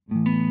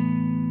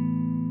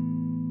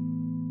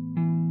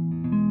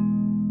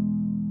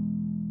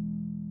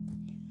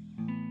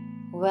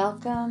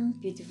Welcome,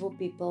 beautiful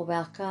people.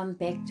 Welcome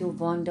back to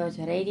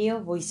Vondot Radio,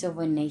 Voice of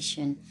a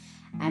Nation.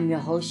 I'm your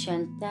host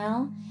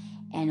Chantal,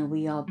 and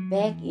we are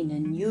back in a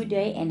new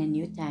day and a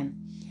new time.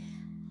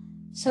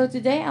 So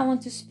today I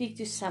want to speak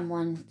to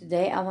someone.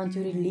 Today I want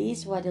to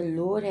release what the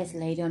Lord has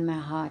laid on my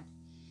heart.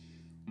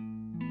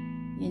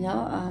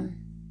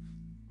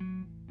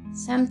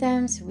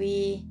 Sometimes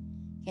we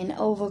can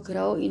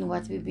overgrow in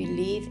what we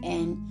believe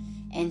and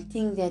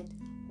think that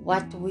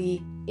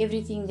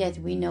everything that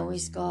we know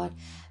is God.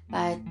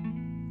 But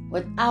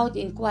without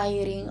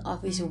inquiring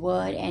of His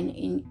word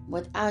and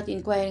without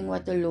inquiring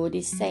what the Lord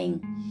is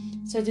saying.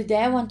 So today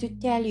I want to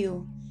tell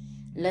you,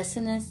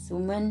 listeners,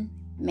 women,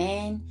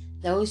 men,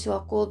 those who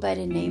are called by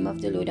the name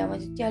of the Lord, I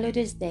want to tell you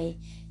this day,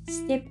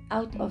 step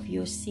out of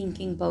your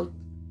sinking boat.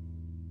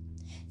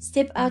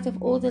 Step out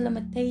of all the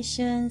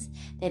limitations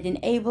that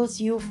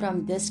enables you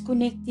from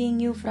disconnecting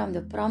you from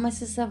the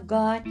promises of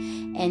God,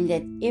 and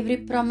that every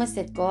promise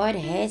that God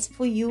has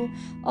for you,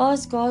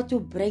 ask God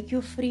to break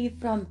you free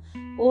from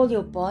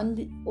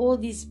all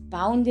these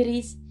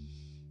boundaries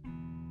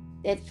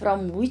that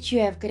from which you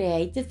have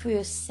created for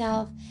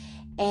yourself.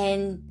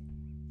 And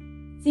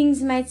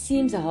things might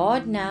seem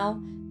hard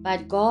now,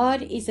 but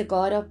God is a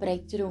God of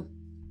breakthrough.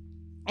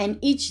 And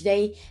each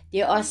day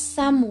there are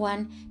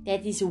someone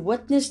that is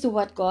witness to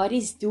what God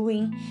is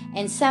doing.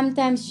 And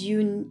sometimes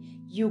you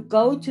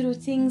go through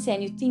things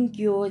and you think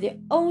you're the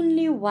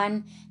only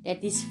one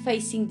that is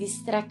facing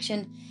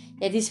distraction,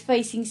 that is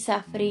facing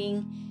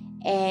suffering.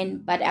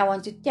 But I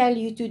want to tell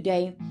you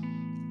today,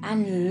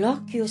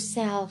 unlock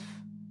yourself.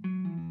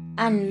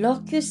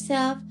 Unlock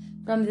yourself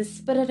from the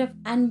spirit of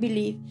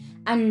unbelief.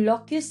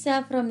 Unlock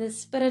yourself from the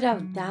spirit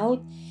of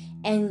doubt,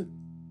 and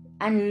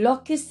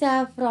unlock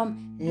yourself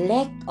from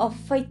lack of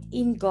faith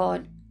in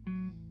God,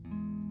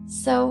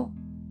 so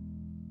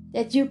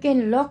that you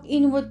can lock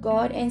in with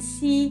God and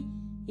see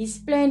His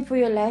plan for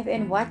your life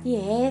and what He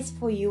has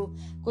for you.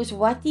 Because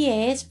what He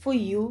has for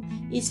you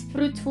is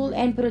fruitful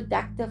and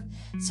productive,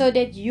 so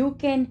that you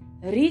can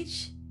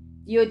reach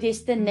your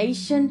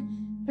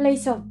destination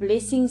place of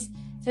blessings,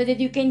 so that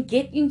you can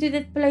get into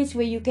that place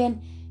where you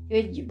can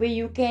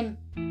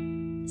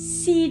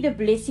see the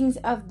blessings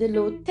of the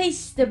Lord,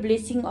 taste the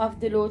blessing of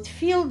the Lord,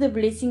 feel the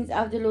blessings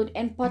of the Lord,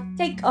 and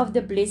partake of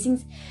the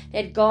blessings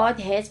that God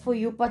has for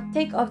you,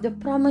 partake of the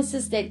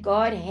promises that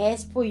God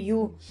has for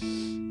you.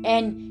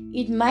 And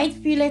it might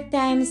feel at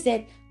times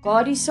that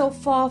God is so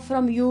far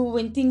from you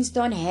when things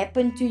don't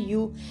happen to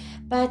you,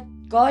 but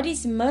God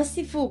is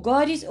merciful.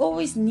 God is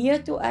always near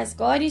to us.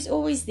 God is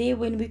always there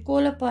when we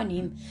call upon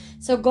Him.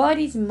 So God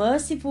is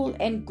merciful,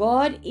 and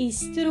God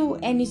is true,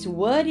 and His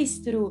word is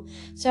true.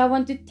 So I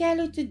want to tell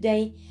you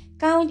today,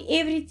 count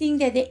everything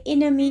that the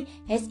enemy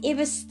has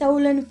ever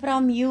stolen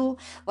from you,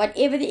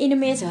 whatever the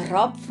enemy has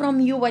robbed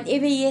from you,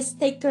 whatever he has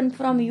taken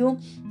from you.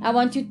 I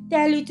want to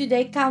tell you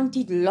today, count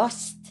it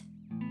lost.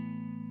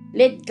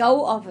 Let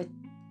go of it.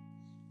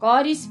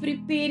 God is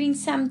preparing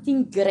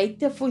something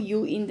greater for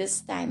you in this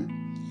time.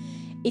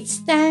 It's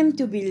time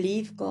to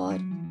believe God.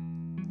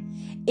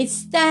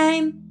 It's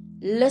time,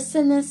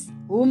 listeners,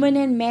 women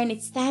and men,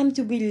 it's time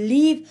to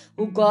believe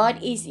who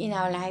God is in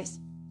our lives.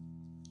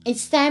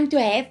 It's time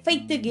to have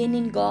faith again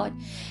in God,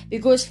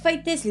 because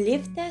faith has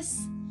left us.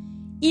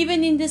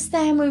 Even in this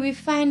time where we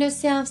find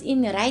ourselves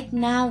in right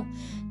now,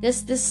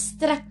 this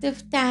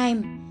destructive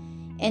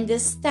time, and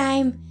this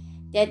time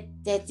that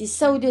is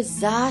so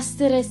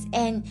disastrous,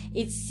 and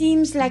it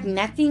seems like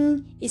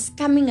nothing is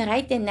coming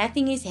right and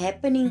nothing is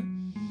happening.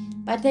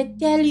 But I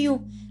tell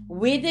you,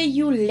 whether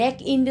you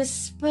lack in the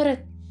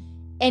spirit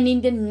and in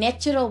the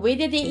natural,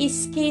 whether there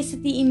is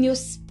scarcity in your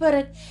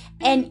spirit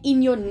and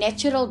in your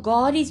natural,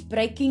 God is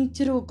breaking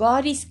through.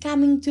 God is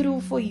coming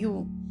through for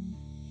you.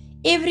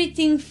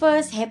 Everything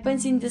first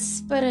happens in the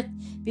spirit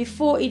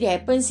before it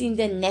happens in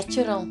the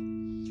natural.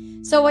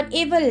 So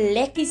whatever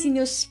lack is in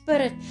your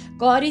spirit,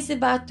 God is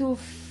about to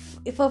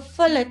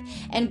fulfill it,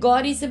 and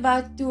God is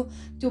about to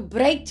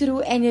break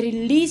through and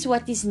release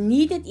what is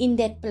needed in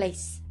that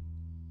place.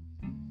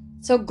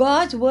 So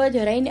God's word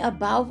reigns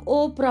above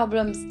all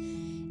problems.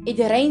 It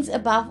reigns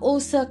above all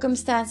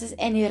circumstances,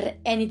 and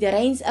it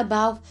reigns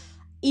above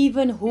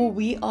even who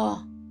we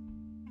are.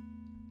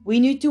 We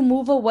need to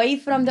move away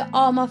from the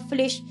arm of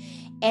flesh,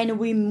 and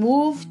we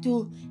need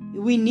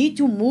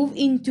to move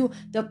into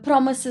the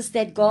promises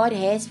that God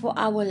has for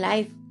our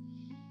life.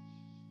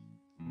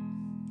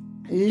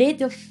 Let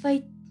the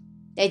faith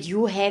that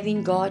you have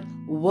in God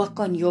work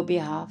on your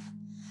behalf.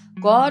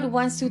 God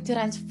wants to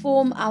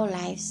transform our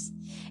lives.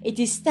 It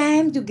is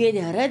time to get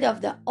rid of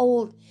the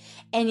old,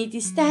 and it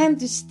is time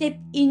to step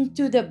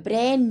into the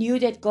brand new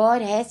that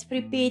God has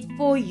prepared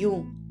for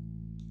you.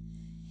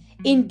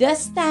 In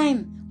this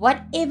time,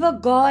 whatever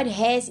God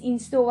has in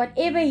store,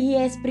 whatever He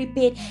has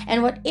prepared,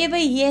 and whatever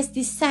He has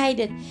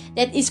decided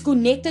that is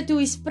connected to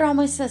His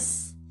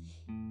promises,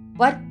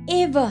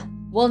 whatever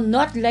will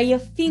not lay a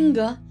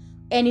finger,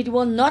 and it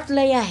will not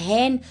lay a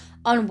hand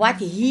on what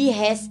He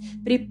has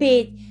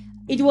prepared.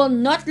 It will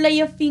not lay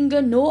a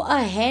finger nor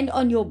a hand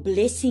on your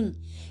blessing.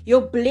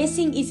 Your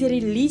blessing is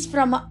released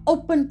from an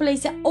open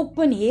place, an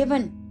open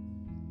heaven.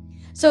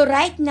 So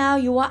right now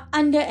you are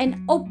under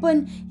an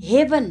open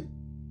heaven.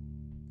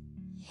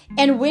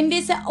 And when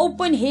there's an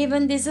open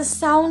heaven, there's a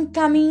sound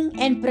coming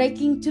and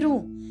breaking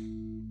through,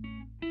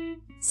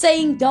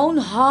 saying, don't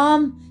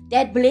harm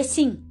that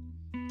blessing.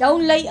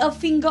 Don't lay a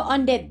finger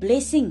on that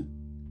blessing.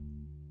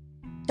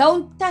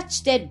 Don't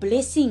touch that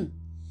blessing.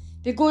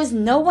 Because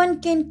no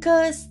one can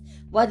curse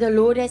what the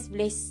Lord has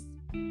blessed.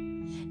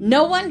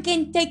 No one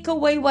can take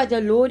away what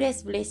the Lord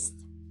has blessed.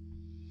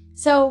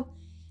 So,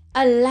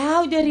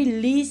 allow the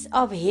release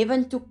of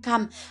heaven to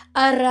come.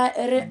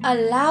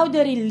 Allow the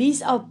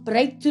release of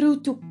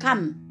breakthrough to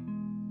come.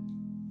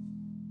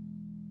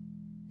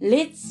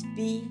 Let's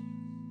be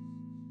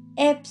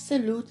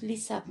absolutely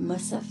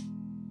submissive.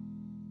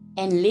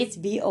 And let's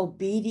be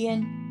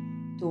obedient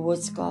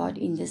towards God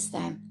in this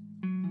time.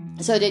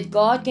 So that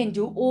God can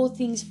do all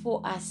things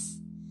for us.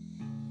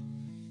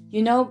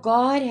 You know,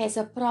 God has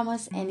a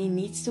promise and He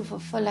needs to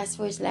fulfill us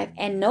for His life.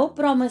 And no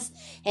promise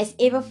has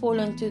ever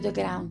fallen to the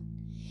ground.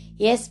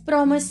 He has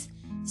promised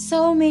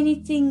so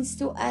many things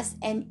to us.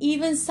 And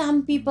even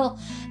some people,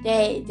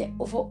 they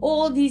for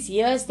all these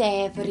years,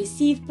 they have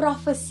received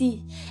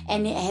prophecy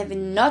and have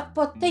not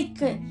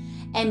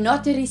partaken and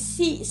not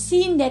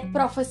seen that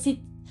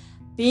prophecy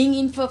being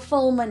in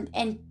fulfillment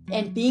and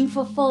being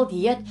fulfilled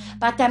yet.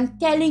 But I'm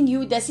telling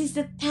you, this is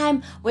the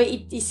time where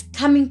it is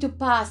coming to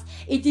pass.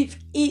 If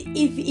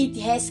it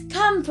has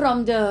come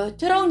from the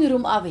throne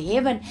room of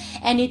heaven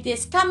and it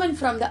is coming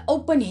from the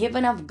open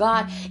heaven of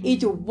God,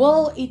 it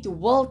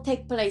will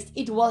take place.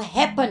 It will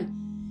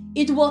happen.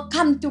 It will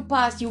come to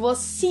pass. You will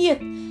see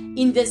it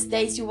in these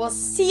days. You will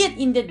see it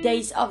in the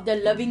days of the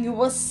living. You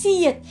will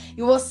see it.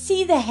 You will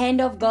see the hand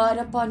of God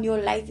upon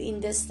your life in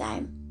this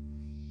time.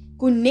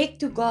 Connect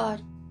to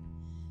God.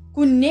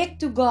 Connect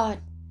to God.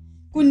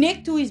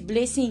 Connect to His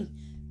blessing.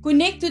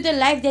 Connect to the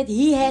life that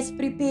He has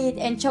prepared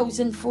and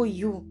chosen for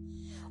you.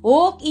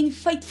 Walk in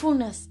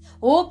faithfulness.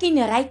 Walk in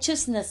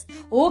righteousness.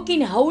 Walk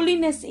in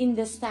holiness in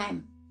this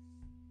time.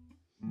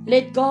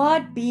 Let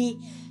God be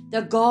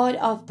the God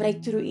of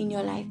breakthrough in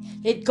your life.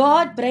 Let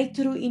God break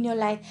through in your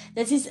life.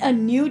 This is a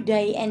new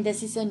day and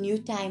this is a new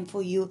time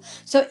for you.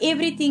 So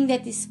everything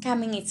that is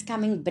coming, it's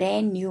coming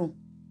brand new.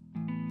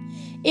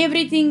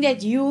 Everything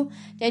that you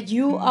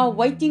are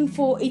waiting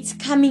for, it's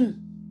coming.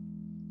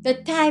 The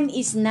time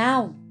is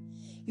now.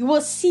 You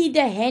will see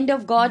the hand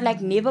of God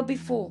like never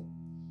before.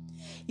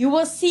 You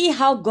will see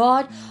how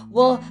God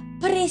will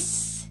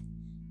press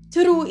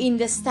through in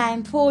this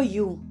time for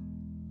you.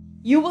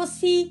 You will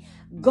see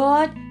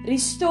God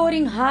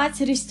restoring hearts,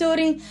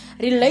 restoring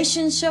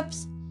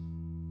relationships.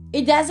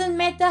 It doesn't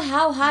matter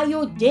how high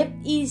your debt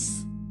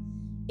is.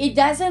 It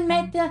doesn't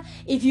matter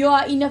if you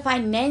are in a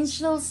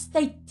financial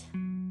state.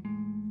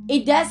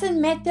 It doesn't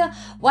matter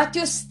what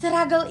your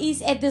struggle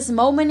is at this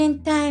moment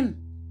in time.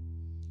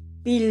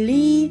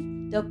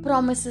 Believe the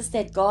promises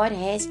that God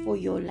has for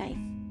your life.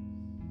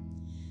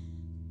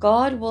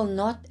 God will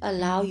not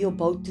allow your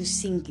boat to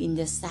sink in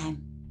this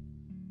time.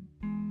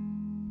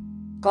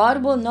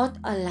 God will not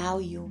allow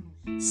you.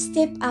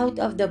 Step out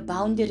of the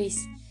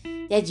boundaries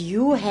that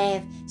you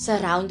have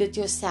surrounded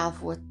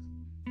yourself with.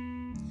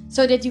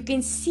 So that you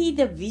can see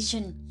the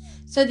vision.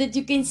 So that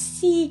you can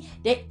see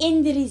the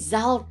end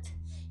result.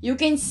 You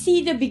can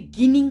see the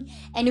beginning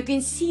and you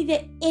can see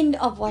the end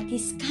of what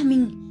is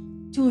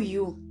coming to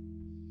you.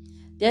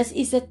 This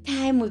is a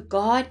time where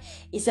God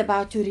is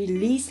about to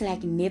release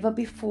like never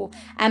before.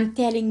 I'm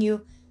telling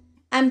you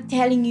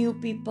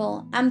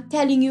people, I'm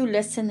telling you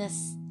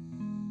listeners.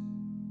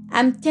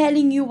 I'm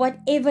telling you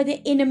whatever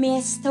the enemy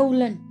has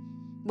stolen,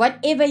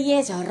 whatever he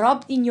has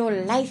robbed in your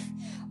life,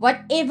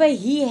 whatever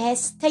he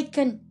has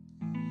taken,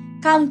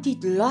 count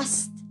it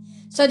lost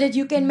so that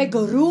you can make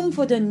room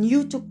for the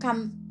new to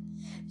come.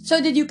 So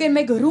that you can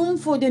make room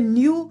for the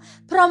new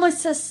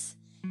promises.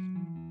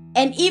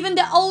 And even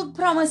the old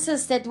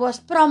promises that was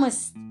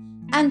promised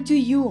unto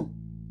you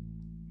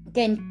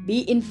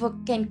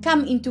can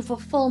come into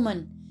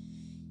fulfillment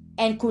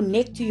and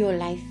connect to your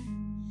life.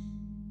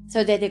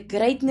 So that the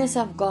greatness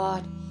of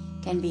God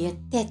can be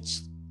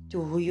attached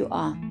to who you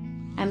are.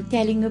 I'm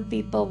telling you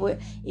people,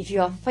 if you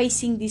are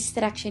facing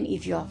distraction,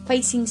 if you are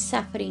facing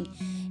suffering,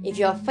 if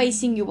you are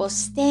facing, you will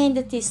stand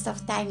the test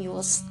of time. You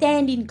will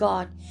stand in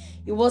God.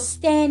 You will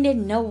stand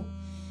and know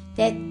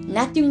that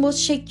nothing will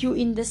shake you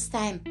in this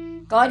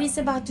time. God is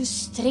about to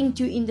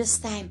strengthen you in this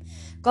time.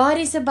 God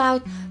is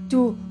about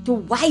to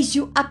wise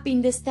you up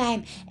in this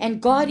time. And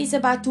God is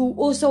about to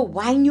also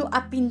wind you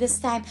up in this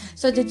time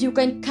so that you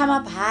can come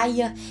up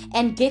higher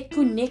and get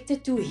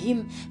connected to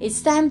Him.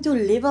 It's time to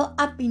level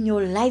up in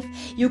your life.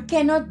 You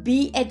cannot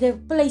be at the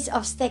place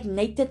of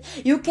stagnated.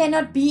 You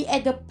cannot be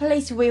at the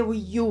place where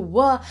you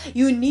were.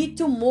 You need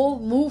to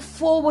move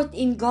forward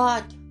in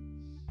God.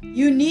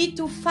 You need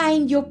to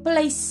find your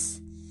place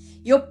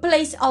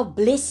of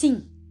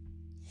blessing.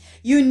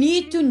 You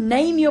need to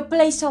name your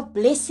place of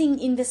blessing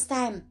in this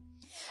time.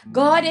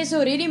 God has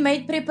already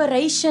made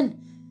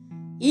preparation.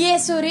 He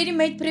has already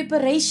made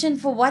preparation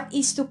for what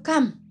is to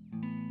come.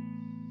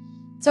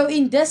 So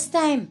in this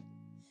time,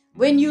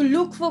 when you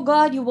look for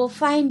God, you will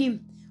find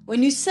Him.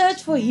 When you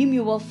search for Him,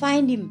 you will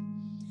find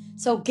Him.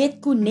 So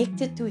get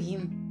connected to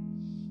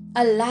Him.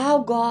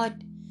 Allow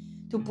God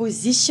to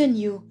position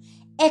you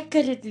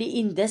accurately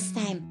in this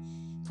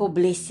time for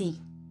blessing,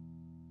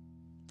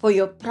 for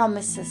your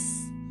promises.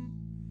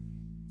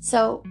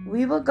 So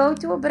we will go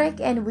to a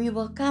break and we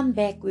will come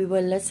back. We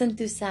will listen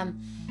to some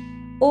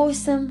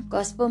awesome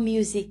gospel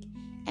music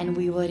and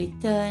we will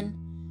return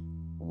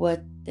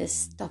with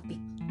this topic.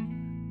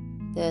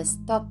 This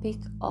topic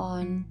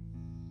on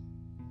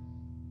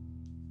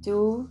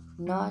do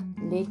not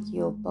let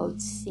your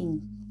boat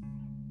sink.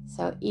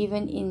 So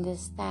even in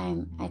this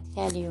time, I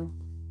tell you,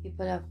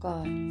 people of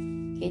God,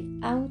 get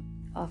out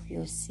of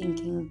your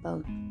sinking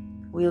boat.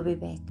 We'll be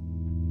back.